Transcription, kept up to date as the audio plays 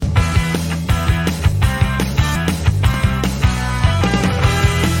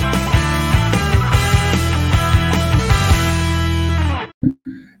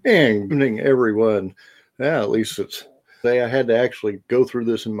And good evening, everyone. Yeah, at least it's say I had to actually go through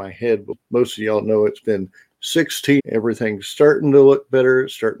this in my head, but most of y'all know it's been 16. Everything's starting to look better.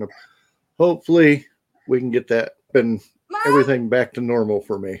 It's starting to hopefully we can get that and everything back to normal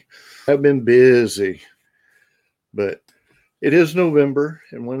for me. I've been busy, but it is November,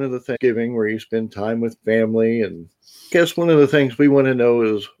 and one of the Thanksgiving where you spend time with family, and I guess one of the things we want to know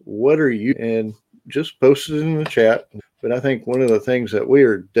is what are you and just post it in the chat. But I think one of the things that we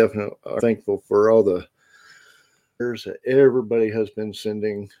are definitely thankful for all the prayers that everybody has been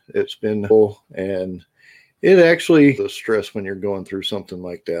sending. It's been cool, and it actually the stress when you're going through something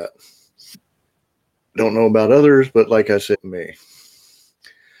like that. Don't know about others, but like I said, me.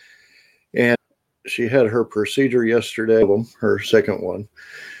 And she had her procedure yesterday, her second one,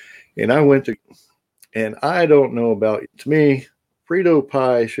 and I went to, and I don't know about, to me, Frito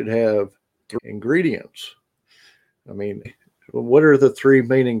Pie should have 3 ingredients. I mean, what are the 3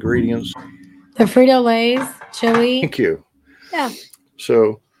 main ingredients? The Frito-Lay's, chili. Thank you. Yeah.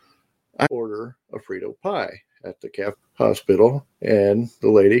 So I order a Frito Pie at the hospital, and the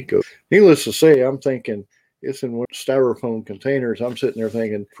lady goes, needless to say, I'm thinking it's in one styrofoam containers. I'm sitting there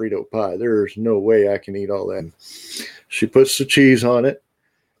thinking Frito Pie. There's no way I can eat all that. She puts the cheese on it,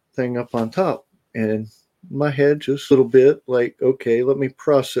 thing up on top, and my head just a little bit like, okay, let me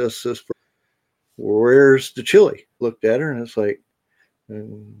process this. Where's the chili? Looked at her and it's like,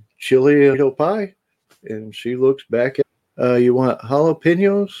 chili Frito Pie, and she looks back at, you want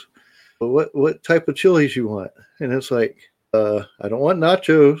jalapenos? What type of chilies you want? And it's like, I don't want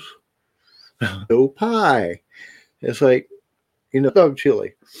nachos. No pie. It's like, dog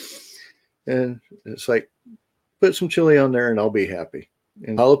chili. And it's like, put some chili on there and I'll be happy.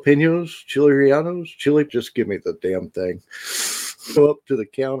 And jalapenos, chili rellenos, chili, just give me the damn thing. Go up to the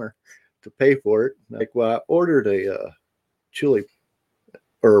counter to pay for it. Like, well, I ordered a chili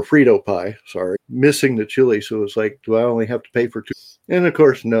or a Frito Pie, sorry, missing the chili. So it's like, do I only have to pay for 2? And of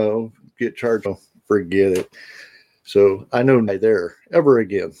course, no, get charged. Oh, forget it. So I know not there ever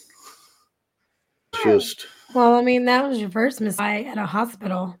again. It's just. Well, I mean, that was your first mistake at a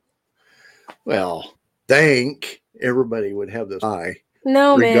hospital. Well, think everybody would have this pie.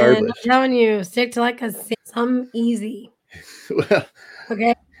 No, regardless. Man, I'm telling you, stick to like some easy. Well,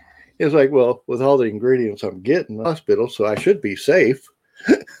 okay. It's like, well, with all the ingredients I'm getting in the hospital, so I should be safe.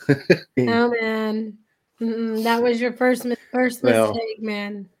 No, man. That was your first mistake,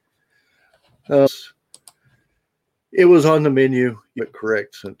 man. It was on the menu, but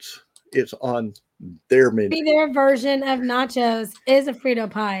correct, since it's on their menu. Their version of nachos is a Frito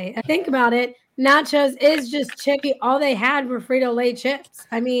Pie. Think about it. Nachos is just chippy. All they had were Frito-Lay chips.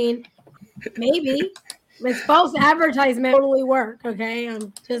 I mean, maybe. It's false advertisement. Totally work, okay?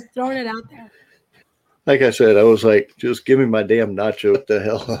 I'm just throwing it out there. Like I said, I was like, just give me my damn nacho. What the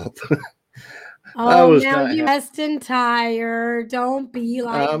hell up? Oh, now you rest and tired. Don't be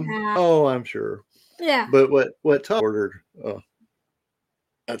like that. Oh, I'm sure. Yeah. But what Todd ordered,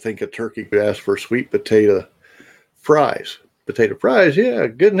 I think a turkey could ask for sweet potato fries. Potato fries, yeah,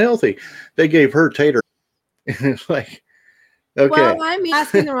 good and healthy. They gave her tater. It's like, okay. Well, I'm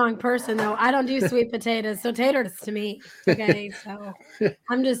asking the wrong person, though. I don't do sweet potatoes, so taters to me. Okay, so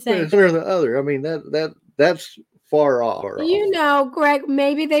I'm just saying. One or the other. I mean, that's far off. Greg,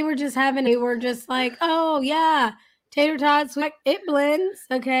 maybe they were just they were just like, oh, yeah, tater tots, it blends,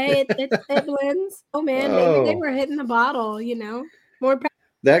 okay? It blends. Oh, man, maybe they were hitting the bottle, more.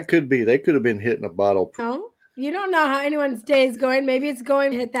 That could be. They could have been hitting a bottle. No, you don't know how anyone's day is going. Maybe it's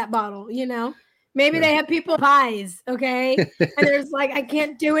going to hit that bottle, Maybe they have people pies, okay? And there's like, I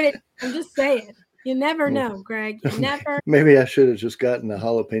can't do it. I'm just saying. You never know, Greg. You never. Maybe I should have just gotten the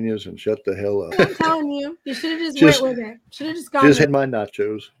jalapenos and shut the hell up. I'm telling you. You should have just went with it. Should have just gone. Just had my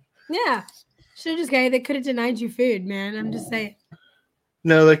nachos. Yeah. Should have just, they could have denied you food, man. I'm just saying.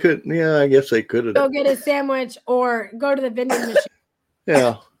 No, they couldn't. Yeah, I guess they could have. Go get a sandwich or go to the vending machine.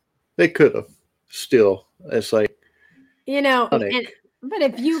 Yeah, they could have. Still, it's like, but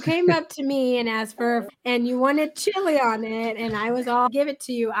if you came up to me and asked and you wanted chili on it and I was all give it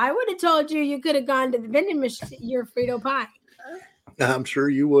to you, I would have told you could have gone to the vending machine, your Frito Pie. I'm sure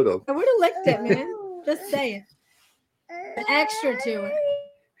you would have. I would have licked it, man. Just saying. Extra to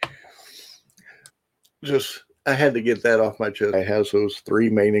it. I had to get that off my chest. It has those 3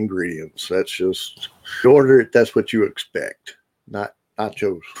 main ingredients. That's just, you order it, that's what you expect, not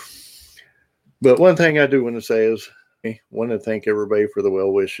nachos. But one thing I do want to say is, I want to thank everybody for the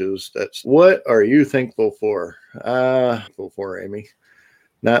well wishes. That's what are you thankful for? Thankful for, Amy.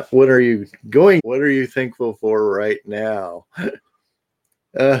 Not what are you thankful for right now?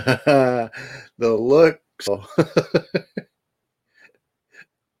 The looks.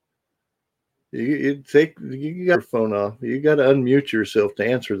 You got your phone off. You got to unmute yourself to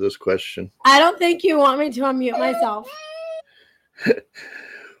answer this question. I don't think you want me to unmute myself.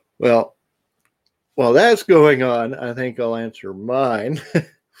 Well, while that's going on, I think I'll answer mine.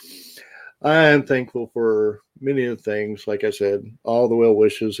 I am thankful for many of the things, like I said, all the well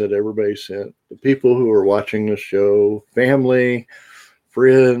wishes that everybody sent, the people who are watching the show, family,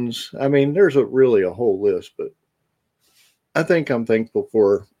 friends. I mean, there's really a whole list, but I think I'm thankful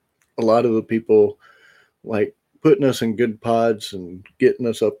for a lot of the people like putting us in good pods and getting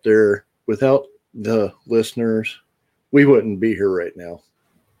us up there. Without the listeners, we wouldn't be here right now.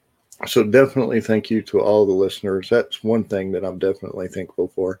 So definitely thank you to all the listeners. That's one thing that I'm definitely thankful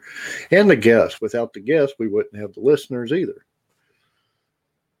for. And the guests. Without the guests, we wouldn't have the listeners either.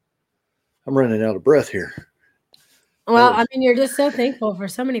 I'm running out of breath here. Well, I mean, you're just so thankful for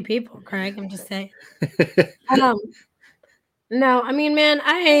so many people, Craig. I'm just saying. No, I mean, man,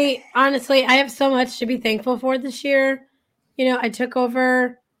 I honestly, I have so much to be thankful for this year. You know, I took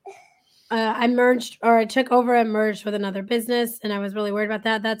over, I took over and merged with another business, and I was really worried about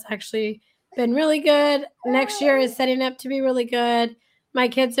that. That's actually been really good. Next year is setting up to be really good. My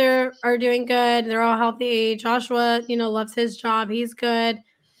kids are doing good. They're all healthy. Joshua, you know, loves his job. He's good.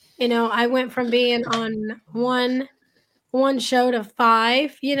 You know, I went from being on one show to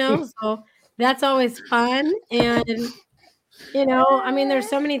 5, you know, so that's always fun. And you know, I mean, there's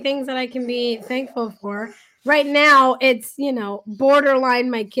so many things that I can be thankful for. Right now, it's, you know, borderline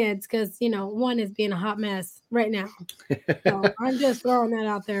my kids because, you know, one is being a hot mess right now. So I'm just throwing that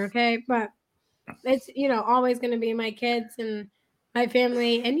out there, okay? But it's, you know, always going to be my kids and my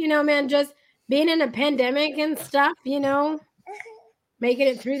family. And, you know, man, just being in a pandemic and stuff, you know, making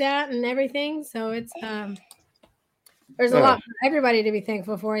it through that and everything. So it's, there's a lot for everybody to be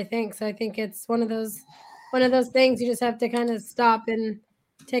thankful for, I think. So I think it's one of those things you just have to kind of stop and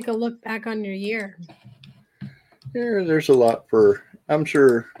take a look back on your year. There's a lot for, I'm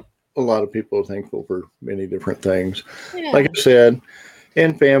sure a lot of people are thankful for many different things. Yeah. Like I said,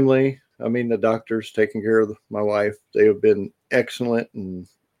 and family. I mean, the doctors taking care of my wife, they have been excellent and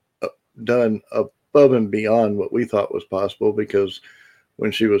done above and beyond what we thought was possible, because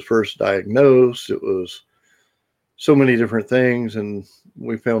when she was first diagnosed, it was so many different things. And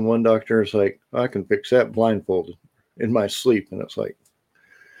we found one doctor is like, I can fix that blindfolded in my sleep. And it's like,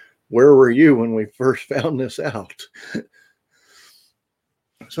 where were you when we first found this out?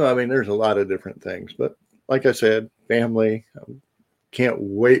 So, I mean, there's a lot of different things. But like I said, family, can't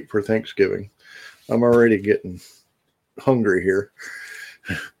wait for Thanksgiving. I'm already getting hungry here.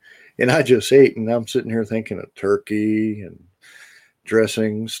 And I just ate, and I'm sitting here thinking of turkey and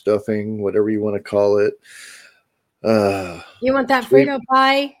dressing, stuffing, whatever you want to call it. You want that Frito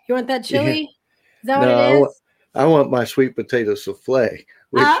pie? You want that chili? Yeah. Is that what it is? I want my sweet potato souffle,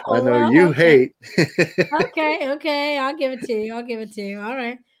 which I know you hate. Okay. I'll give it to you. All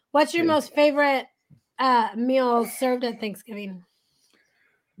right. What's your most favorite meal served at Thanksgiving?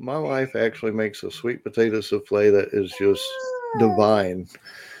 My wife actually makes a sweet potato souffle that is just divine.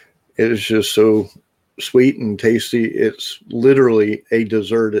 It is just so sweet and tasty. It's literally a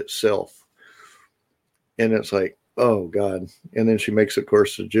dessert itself. And it's like, oh, God. And then she makes, of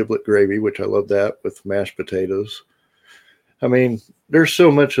course, the giblet gravy, which I love that, with mashed potatoes. I mean, there's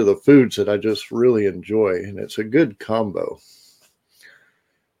so much of the foods that I just really enjoy, and it's a good combo.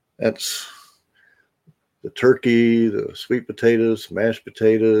 That's the turkey, the sweet potatoes, mashed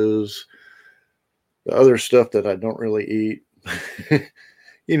potatoes, the other stuff that I don't really eat.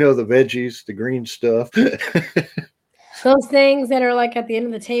 You know, the veggies, the green stuff. Those things that are like at the end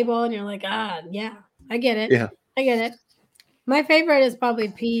of the table and you're like, yeah, I get it. Yeah. I get it. My favorite is probably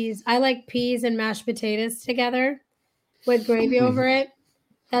peas. I like peas and mashed potatoes together with gravy over it.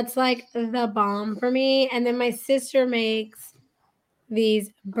 That's like the bomb for me. And then my sister makes these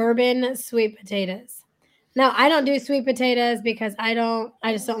bourbon sweet potatoes. Now, I don't do sweet potatoes because I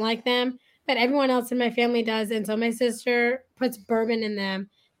just don't like them, but everyone else in my family does. And so my sister puts bourbon in them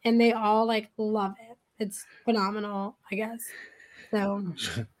and they all like love it. It's phenomenal, I guess. So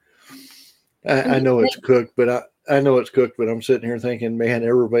I know it's cooked, but I'm sitting here thinking, man,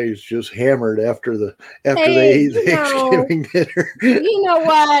 everybody's just hammered after they eat Thanksgiving dinner. You know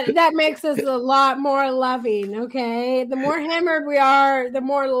what? That makes us a lot more loving. Okay, the more hammered we are, the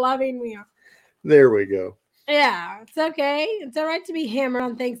more loving we are. There we go. Yeah, it's okay. It's all right to be hammered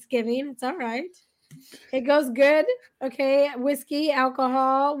on Thanksgiving. It's all right. It goes good. Okay, whiskey,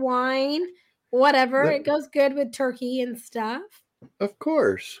 alcohol, wine, whatever. It goes good with turkey and stuff. Of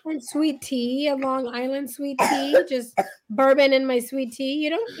course. And sweet tea, a Long Island sweet tea, just bourbon in my sweet tea. You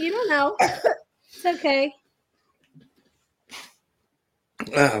don't know. It's okay.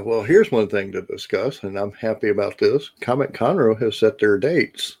 Well, here's one thing to discuss, and I'm happy about this. Comic Conroe has set their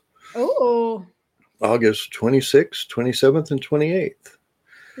dates. Oh, August 26th, 27th, and 28th.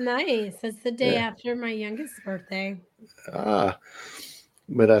 nice. That's the day Yeah. after my youngest birthday. Ah,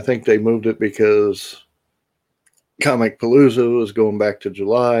 but I think they moved it because Comic Palooza was going back to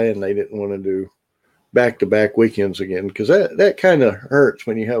July, and they didn't want to do back-to-back weekends again because that kind of hurts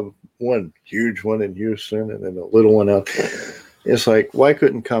when you have one huge one in Houston and then a little one out. It's like, why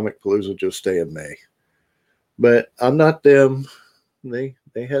couldn't Comic Palooza just stay in May? But I'm not them. They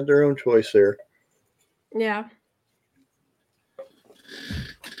had their own choice there. Yeah.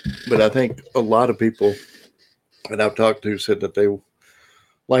 But I think a lot of people that I've talked to said that they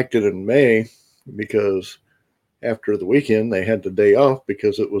liked it in May because after the weekend they had the day off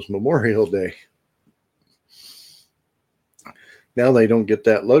because it was Memorial Day. Now they don't get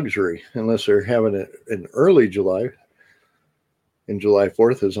that luxury unless they're having it in early July, and July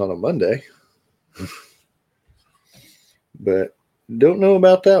 4th is on a Monday. But don't know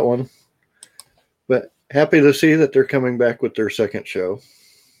about that one. But happy to see that they're coming back with their second show.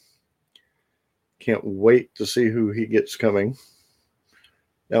 Can't wait to see who he gets coming.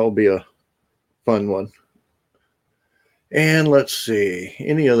 That will be a fun one. And let's see,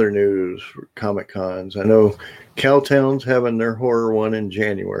 any other news for Comic Cons? I know Cowtown's having their horror one in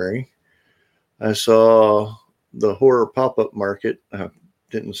January. I saw the horror pop-up market. I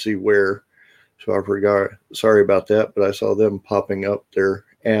didn't see where, so I forgot. Sorry about that, but I saw them popping up their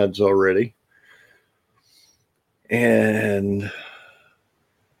ads already. And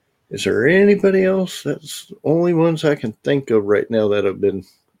is there anybody else? That's the only ones I can think of right now that have been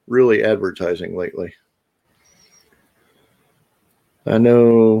really advertising lately. I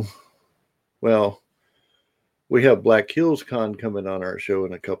know, well, we have Black Hills Con coming on our show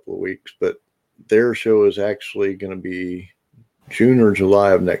in a couple of weeks, but their show is actually going to be June or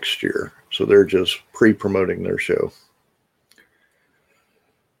July of next year. So they're just pre-promoting their show.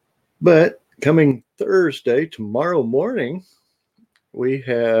 But coming Thursday, tomorrow morning, we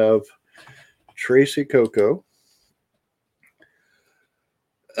have Tracee Cocco.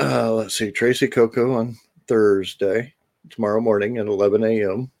 Let's see, Tracee Cocco on Thursday, tomorrow morning at 11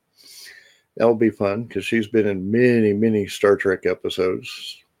 a.m. That'll be fun because she's been in many, many Star Trek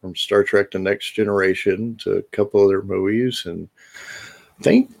episodes, from Star Trek The Next Generation to a couple other movies. And I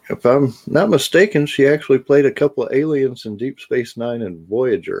think, if I'm not mistaken, she actually played a couple of aliens in Deep Space Nine and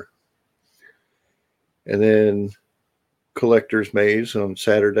Voyager. And then Collector's Maze on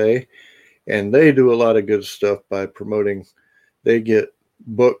Saturday. And they do a lot of good stuff by promoting. They get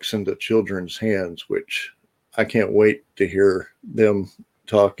books into children's hands, which I can't wait to hear them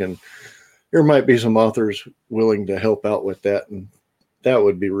talk. And there might be some authors willing to help out with that, and that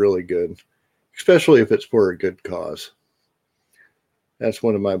would be really good, especially if it's for a good cause. That's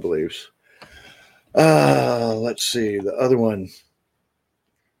one of my beliefs. Let's see, the other one.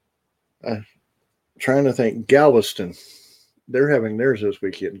 I'm trying to think. Galveston. They're having theirs this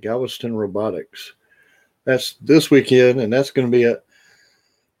weekend. Galveston Robotics. That's this weekend, and that's going to be at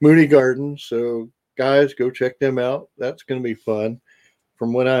Moody Gardens. So, guys, go check them out. That's going to be fun.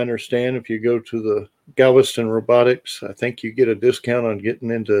 From what I understand, if you go to the Galveston Robotics, I think you get a discount on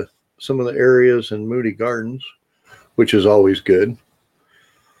getting into some of the areas in Moody Gardens, which is always good.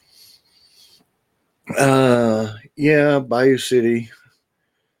 Yeah, Bayou City.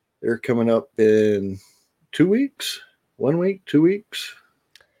 They're coming up in 2 weeks, 1 week, 2 weeks.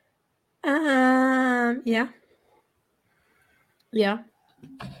 Yeah. Yeah.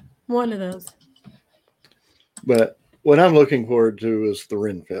 One of those. But what I'm looking forward to is the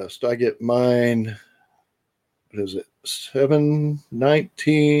Ren Fest. I get mine, what is it, 7,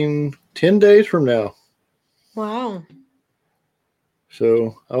 19, 10 days from now. Wow.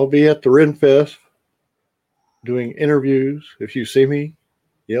 So I'll be at the Ren Fest doing interviews. If you see me,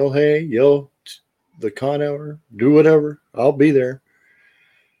 yell hey, yell the con hour, do whatever. I'll be there.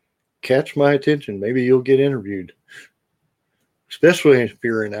 Catch my attention. Maybe you'll get interviewed. Especially if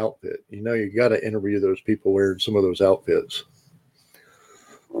you're in outfit. You know, you got to interview those people wearing some of those outfits.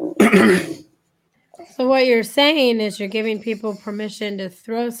 So what you're saying is you're giving people permission to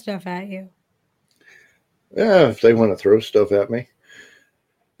throw stuff at you. Yeah, if they want to throw stuff at me.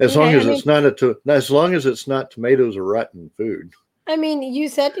 As long as it's not tomatoes or rotten food. I mean, you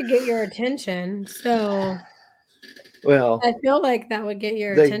said to get your attention, so well, I feel like that would get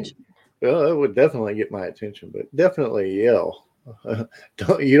your attention. Well, it would definitely get my attention, but definitely yell.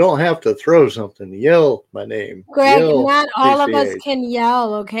 You don't have to throw something. Yell my name. Greg, yell not all CCH. of us can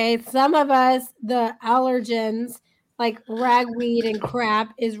yell, okay? Some of us, the allergens like ragweed and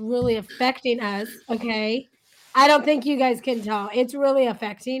crap is really affecting us, okay? I don't think you guys can tell. It's really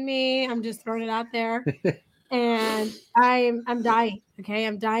affecting me. I'm just throwing it out there. And I'm dying. Okay.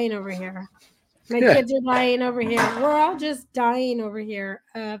 I'm dying over here. My Yeah. kids are dying over here. We're all just dying over here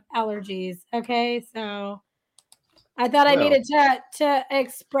of allergies. Okay. So I thought I Well, needed to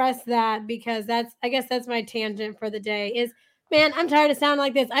express that because I guess that's my tangent for the day is man, I'm tired of sounding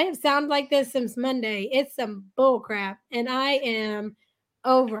like this. I have sounded like this since Monday. It's some bull crap. And I am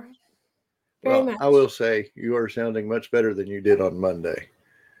over it very I will much. say you are sounding much better than you did on Monday.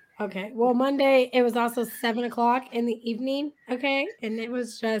 Okay. Well, Monday it was also 7 o'clock in the evening. Okay. And it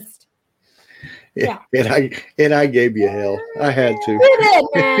was just yeah. And I gave you hell. I had to. You did,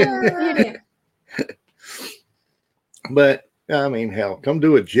 man. You did. But I mean, hell, come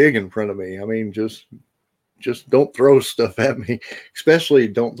do a jig in front of me. I mean, just don't throw stuff at me, especially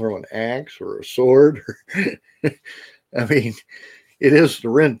don't throw an axe or a sword. I mean, it is the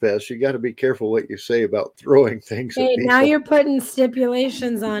Ren Fest. You got to be careful what you say about throwing things at Hey, now people. you're putting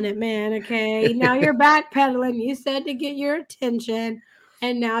stipulations on it, man. Okay. Now you're backpedaling. You said to get your attention,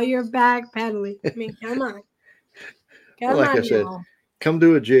 and now you're backpedaling. I mean, come on. Well, Come like I on said, now. come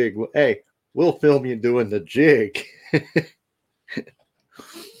do a jig. Hey, we'll film you doing the jig.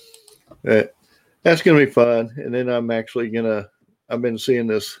 That's going to be fun. And then I've been seeing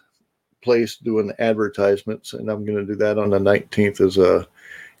this place doing advertisements, and I'm going to do that on the 19th as a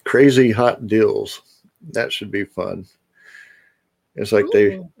crazy hot deals. That should be fun. It's like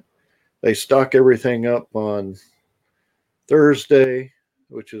Ooh. they stock everything up on Thursday,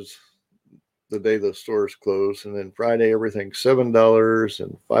 which is the day the stores close, and then Friday everything's $7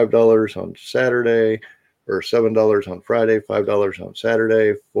 and $5 on Saturday, or $7 on Friday, $5 on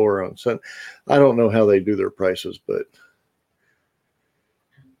Saturday, 4 on Sunday. I don't know how they do their prices, but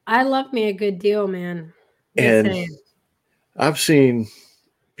I love me a good deal, man. Just and saying. I've seen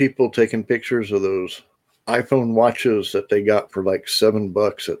people taking pictures of those iPhone watches that they got for like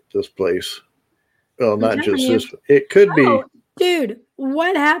 $7 at this place. Well, I'm not telling just you. this. It could Oh, be. dude,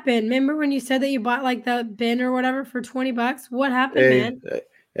 what happened? Remember when you said that you bought like the bin or whatever for $20? What happened, They man?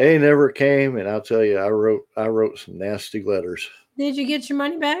 they never came, and I'll tell you, I wrote some nasty letters. Did you get your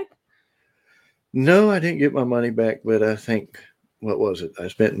money back? No, I didn't get my money back, but I think what was it? I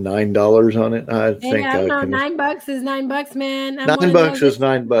spent $9 on it. I Hey, think I don't I know. can. $9 is $9, man. I'm one of those. $9 is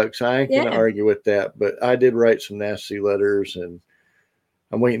 $9. I ain't gonna Yeah. argue with that, but I did write some nasty letters, and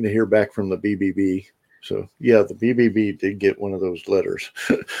I'm waiting to hear back from the BBB. So yeah, the BBB did get one of those letters.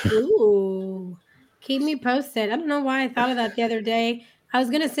 Ooh. Keep me posted. I don't know why I thought of that the other day. I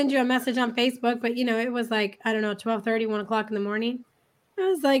was gonna send you a message on Facebook, but it was like, I don't know, 12:30, 1 o'clock in the morning. I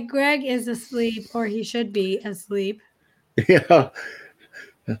was like, Greg is asleep, or he should be asleep. Yeah,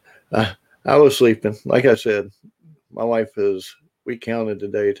 I, I was sleeping. Like I said, my wife is. We counted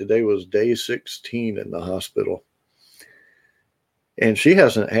today. Today was day 16 in the hospital, and she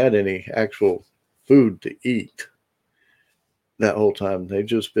hasn't had any actual food to eat that whole time. They've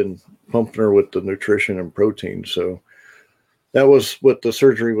just been pumping her with the nutrition and protein. So that was what the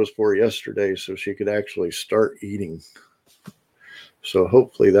surgery was for yesterday, so she could actually start eating. So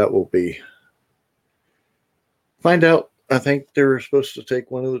hopefully that will be. Find out. I think they were supposed to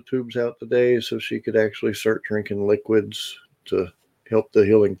take one of the tubes out today so she could actually start drinking liquids to help the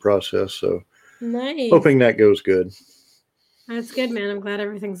healing process. So Nice. hoping that goes good. That's good, man. I'm glad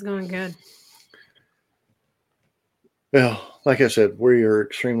everything's going good. Well, like I said, we are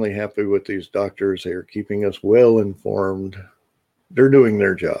extremely happy with these doctors. They are keeping us well informed. They're doing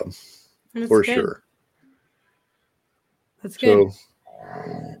their job That's for good. sure. That's good.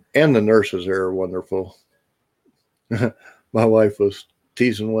 So, and the nurses there are wonderful. My wife was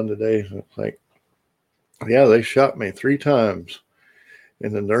teasing one today. Like, yeah, they shot me 3 times.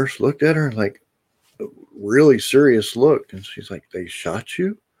 And the nurse looked at her and like a really serious look. And she's like, they shot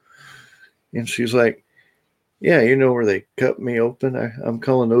you? And she's like, yeah, you know where they cut me open? I'm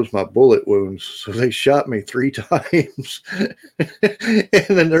calling those my bullet wounds. So they shot me 3 times. And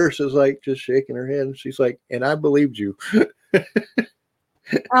the nurse is like just shaking her head. And she's like, and I believed you.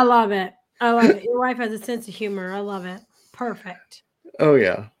 I love it. I love it. Your wife has a sense of humor. I love it. Perfect. Oh,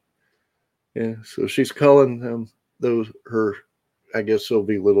 yeah. Yeah. So she's calling them her, I guess they'll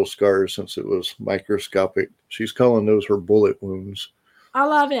be little scars since it was microscopic. She's calling those her bullet wounds. I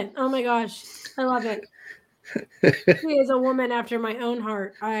love it. Oh my gosh. I love it. She is a woman after my own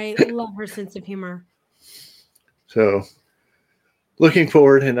heart. I love her sense of humor. So looking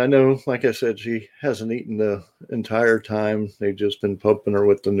forward, and I know, like I said, she hasn't eaten the entire time. They've just been pumping her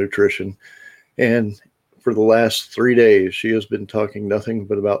with the nutrition. And for the last 3 days, she has been talking nothing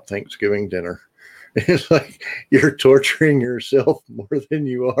but about Thanksgiving dinner. It's like you're torturing yourself more than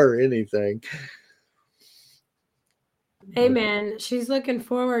you are anything. Hey, man, she's looking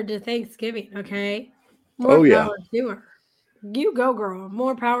forward to Thanksgiving, okay? More Oh, yeah, power to her. You go, girl.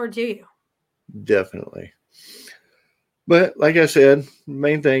 More power to you. definitely. But like I said, the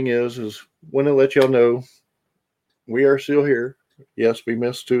main thing is want to let y'all know we are still here. Yes, we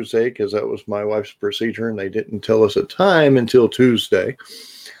missed Tuesday because that was my wife's procedure, and they didn't tell us a time until Tuesday.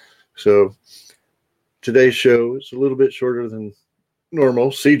 So today's show is a little bit shorter than normal.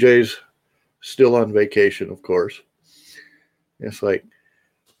 CJ's still on vacation, of course. It's like,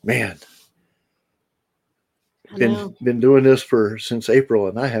 man, I been know. been doing this for since April,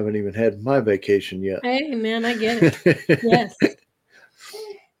 and I haven't even had my vacation yet. Hey, man, I get it. Yes,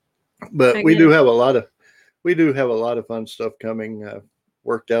 But I get it. we do have a lot of fun stuff coming.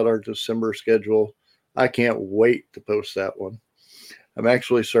 Worked out our December schedule. I can't wait to post that one. I'm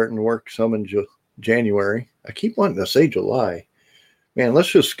actually starting to work some in January. I keep wanting to say July. Man, let's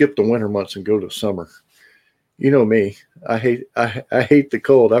just skip the winter months and go to summer. You know me. I hate the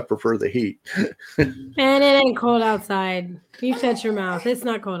cold. I prefer the heat. Man, it ain't cold outside. You shut your mouth. It's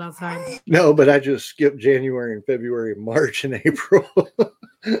not cold outside. No, but I just skipped January and February and March and April.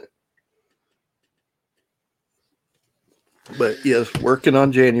 But yes, working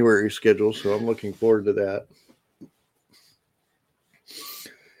on January schedule, so I'm looking forward to that.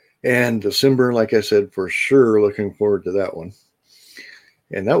 And December, like I said, for sure looking forward to that one.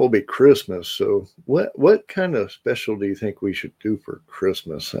 And that will be Christmas. So what kind of special do you think we should do for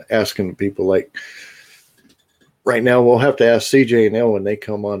Christmas? Asking people like right now we'll have to ask CJ and Elle when they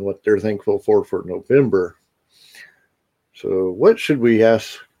come on what they're thankful for November. So what should we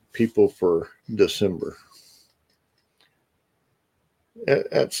ask people for December?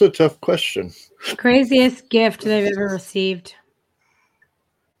 That's a tough question. Craziest gift they've ever received.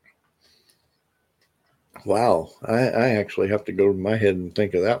 Wow. I actually have to go to my head and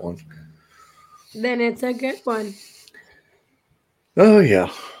think of that one. Then it's a good one. Oh,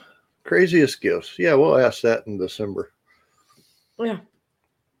 yeah. Craziest gifts. Yeah, we'll ask that in December. Yeah.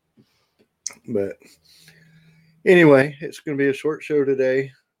 But anyway, it's going to be a short show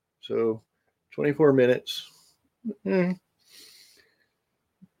today. So 24 minutes.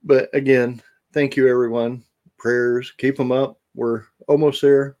 But again, thank you, everyone. Prayers, keep them up. We're almost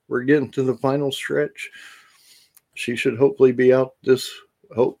there. We're getting to the final stretch. She should hopefully be out this.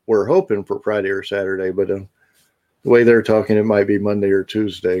 We're hoping for Friday or Saturday, but the way they're talking, it might be Monday or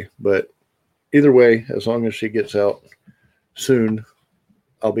Tuesday. But either way, as long as she gets out soon,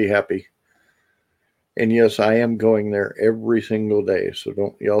 I'll be happy. And yes, I am going there every single day. So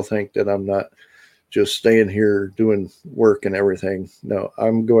don't y'all think that I'm not just staying here doing work and everything. No,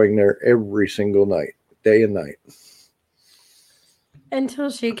 I'm going there every single night, day and night. Until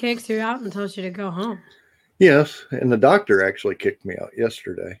she kicks you out and tells you to go home. Yes, and the doctor actually kicked me out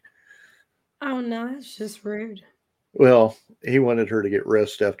yesterday. Oh, no, that's just rude. Well, he wanted her to get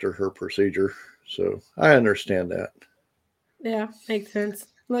rest after her procedure, so I understand that. Yeah, makes sense.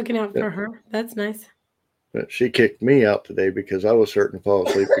 Looking out for her. That's nice. But she kicked me out today because I was starting to fall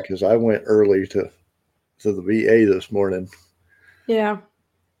asleep because I went early to the VA this morning. Yeah.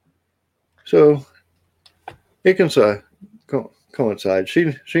 So it can coincide.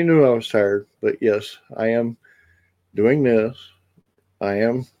 She knew I was tired, but yes, I am doing this. I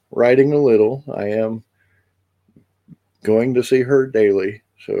am writing a little. I am going to see her daily.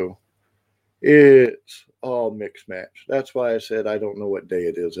 So it's all mixed match. That's why I said I don't know what day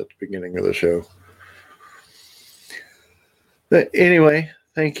it is at the beginning of the show. But anyway,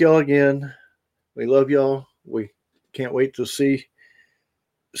 thank y'all again. We love y'all. We can't wait to see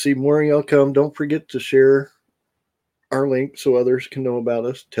more of y'all come. Don't forget to share our link so others can know about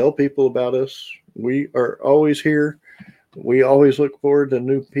us. Tell people about us. We are always here. We always look forward to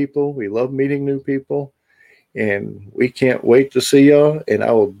new people. We love meeting new people. And we can't wait to see y'all. And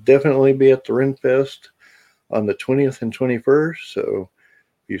I will definitely be at the Renfest on the 20th and 21st. So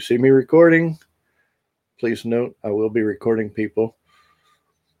if you see me recording, please note I will be recording people.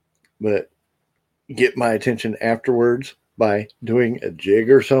 But get my attention afterwards by doing a jig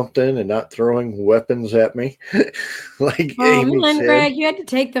or something and not throwing weapons at me. Like Amy man, said. Greg, you had to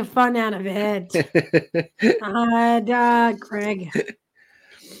take the fun out of it. Greg.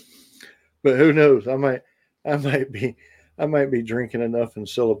 But who knows? I might be drinking enough in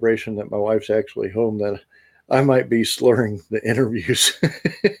celebration that my wife's actually home that I might be slurring the interviews.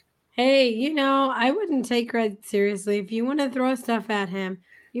 Hey, I wouldn't take Greg seriously. If you want to throw stuff at him,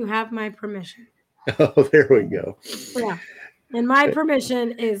 you have my permission. Oh, there we go. Yeah. And my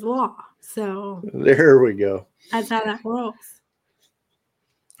permission is law. So there we go. That's how that rolls.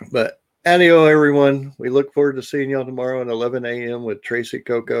 But adios, everyone. We look forward to seeing y'all tomorrow at 11 a.m. with Tracee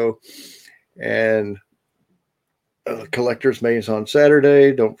Cocco. And Collector's Maze on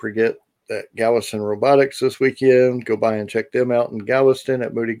Saturday. Don't forget that Galveston Robotics this weekend. Go by and check them out in Galveston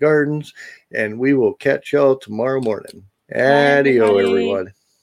at Moody Gardens. And we will catch y'all tomorrow morning. Bye, Adio, everybody. everyone.